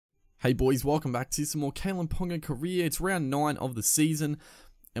Hey boys, welcome back to some more KALYN Ponga career. It's round 9 of the season,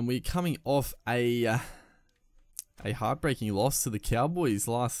 and we're coming off a heartbreaking loss to the Cowboys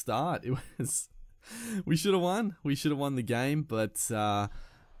last start. It was we should have won. We should have won the game, but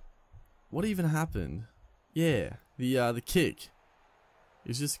what even happened? Yeah, the kick. It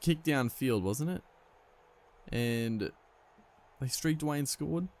was just a kick downfield, wasn't it? And they streaked away and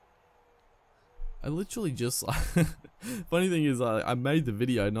scored. I literally just funny thing is I made the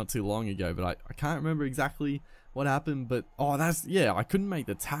video not too long ago, but I can't remember exactly what happened, but I couldn't make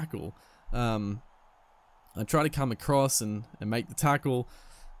the tackle. I tried to come across and make the tackle.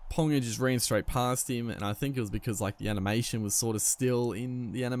 Ponga just ran straight past him, and I think it was because like the animation was sort of still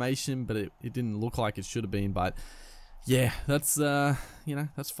in the animation, but it didn't look like it should have been. But yeah, that's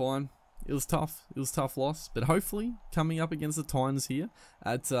that's fine. It was tough. It was a tough loss, but hopefully coming up against the Titans here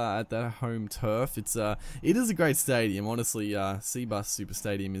at their home turf, it is a great stadium. Honestly, Seabus Super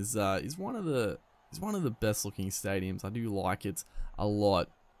Stadium is one of the best looking stadiums. I do like it a lot.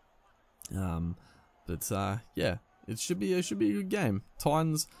 Yeah, it should be a good game.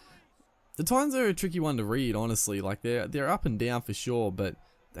 The Titans are a tricky one to read. Honestly, like they're up and down for sure, but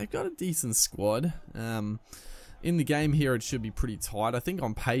they've got a decent squad. In the game here, it should be pretty tight. I think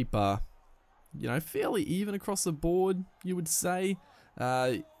on paper, fairly even across the board, you would say.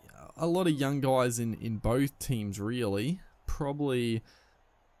 A lot of young guys in both teams, really. Probably,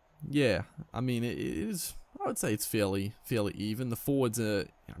 yeah. I mean, it is. I would say it's fairly even. The forwards are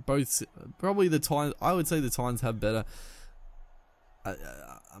both probably the Titans. I would say the Titans have better.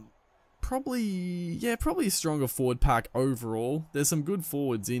 Probably a stronger forward pack overall. There's some good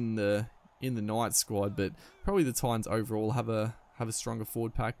forwards in the Knights squad, but probably the Titans overall have a stronger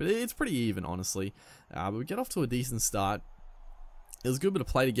forward pack, but it's pretty even, honestly. But we get off to a decent start. It was a good bit of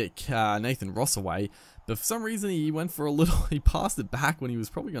play to get Nathan Ross away, but for some reason he went for a little, he passed it back when he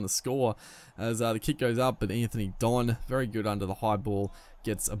was probably going to score as the kick goes up, but Anthony Don, very good under the high ball,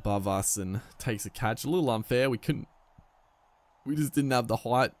 gets above us and takes a catch. A little unfair, we just didn't have the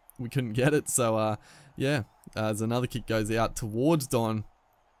height, we couldn't get it, so yeah, as another kick goes out towards Don.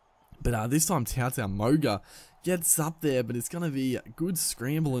 But this time Tautau Moga gets up there, but it's going to be a good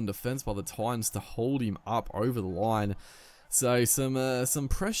scramble in defense by the Titans to hold him up over the line. So some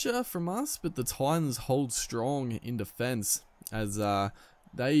pressure from us, but the Titans hold strong in defense as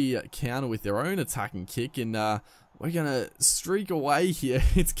they counter with their own attacking kick, and we're going to streak away here.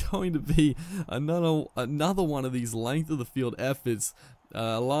 It's going to be another one of these length of the field efforts.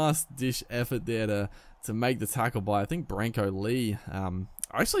 Last dish effort there to make the tackle by, I think, Branko Lee.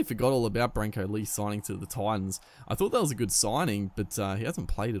 I actually forgot all about Branko Lee signing to the Titans. I thought that was a good signing, but he hasn't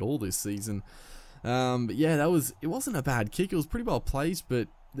played at all this season. But yeah, it wasn't a bad kick. It was pretty well placed, but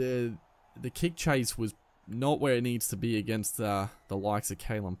the kick chase was not where it needs to be against the likes of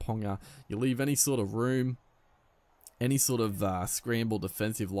KALYN Ponga. You leave any sort of room, any sort of scramble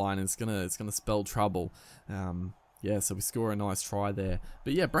defensive line, and it's gonna spell trouble. Yeah, so we score a nice try there.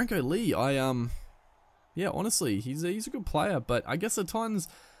 But yeah, Branko Lee, yeah, honestly, he's a good player, but I guess at times,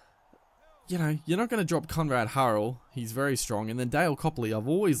 you're not going to drop Conrad Harrell. He's very strong. And then Dale Copley, I've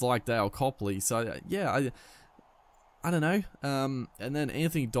always liked Dale Copley. So, yeah, I don't know. And then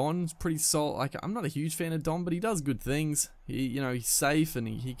Anthony Don's pretty solid. Like, I'm not a huge fan of Don, but he does good things. He's safe and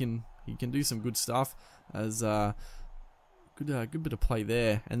he can do some good stuff. As good bit of play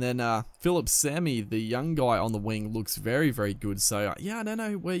there. And then Philip Sammy, the young guy on the wing, looks very, very good. So, yeah, I don't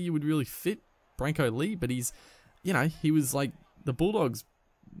know where you would really fit Branko Lee, but he's, he was like the Bulldogs'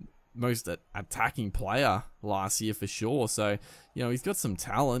 most attacking player last year for sure. So, he's got some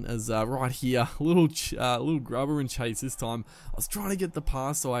talent. As right here, little grubber and chase this time. I was trying to get the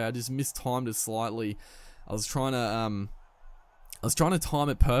pass away. I just mistimed it slightly. I was trying to time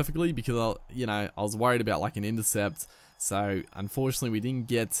it perfectly because I was worried about like an intercept. So unfortunately, we didn't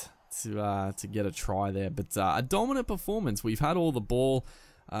get to get a try there. But a dominant performance. We've had all the ball.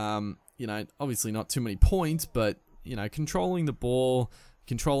 Obviously not too many points, but, controlling the ball,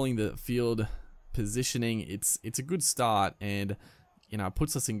 controlling the field positioning, it's a good start, and, it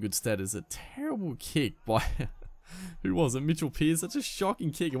puts us in good stead. As a terrible kick by, who was it, Mitchell Pearce? Such a shocking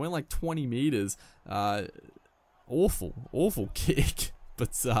kick. It went like 20 meters. Awful kick.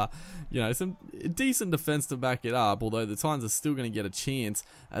 But, some decent defense to back it up, although the Titans are still going to get a chance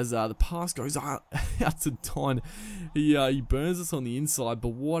as the pass goes out to Don. He burns us on the inside,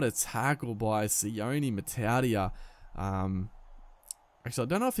 but what a tackle by Sione Matautia. Actually, I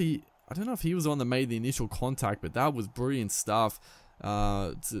don't know if he was the one that made the initial contact, but that was brilliant stuff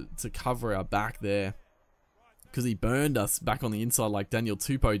to cover our back there, because he burned us back on the inside like Daniel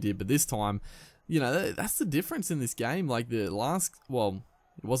Tupou did. But this time, that's the difference in this game. Like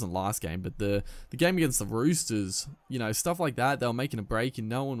it wasn't last game, but the game against the Roosters, you know, stuff like that. They were making a break and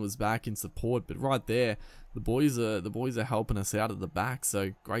no one was back in support, but right there, the boys are helping us out at the back.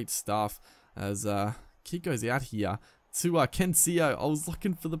 So great stuff. As kick goes out here to Ken Seo. I was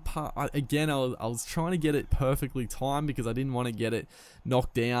looking for the part again. I was trying to get it perfectly timed because I didn't want to get it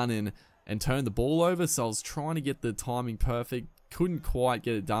knocked down and turn the ball over. So I was trying to get the timing perfect. Couldn't quite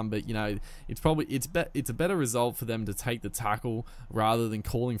get it done, but you know, it's a better result for them to take the tackle rather than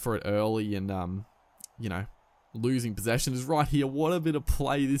calling for it early and you know, losing possession. Is right here. What a bit of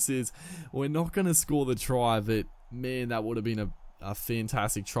play this is. We're not going to score the try, but man, that would have been a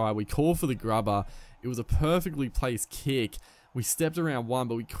fantastic try. We call for the grubber. It was a perfectly placed kick. We stepped around one,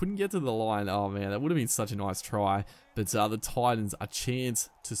 but we couldn't get to the line. Oh man, that would have been such a nice try. But the Titans, a chance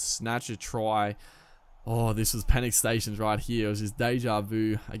to snatch a try. Oh, this was panic stations right here. It was just deja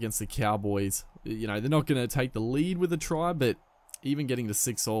vu against the Cowboys. You know, they're not going to take the lead with a try, but even getting to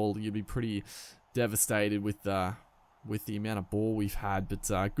 6-all, you'd be pretty devastated with the amount of ball we've had.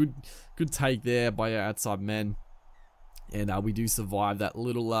 But good take there by our outside men. And we do survive that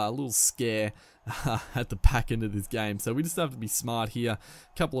little scare at the back end of this game. So we just have to be smart here.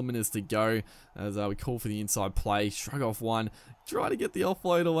 A couple of minutes to go as we call for the inside play. Shrug off one. Try to get the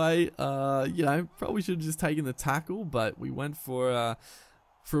offload away. You know, probably should have just taken the tackle, but we went for a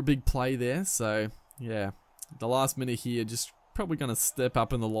big play there. So yeah, the last minute here, just probably going to step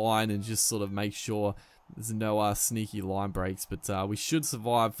up in the line and just sort of make sure there's no sneaky line breaks, but we should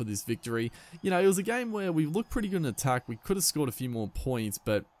survive for this victory. You know, it was a game where we looked pretty good in attack. We could have scored a few more points,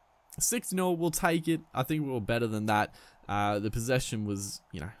 but 6-0, we'll take it. I think we were better than that. The possession was,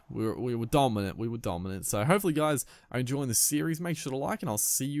 you know, we were dominant. We were dominant. So hopefully, guys, are enjoying the series. Make sure to like, and I'll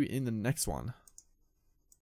see you in the next one.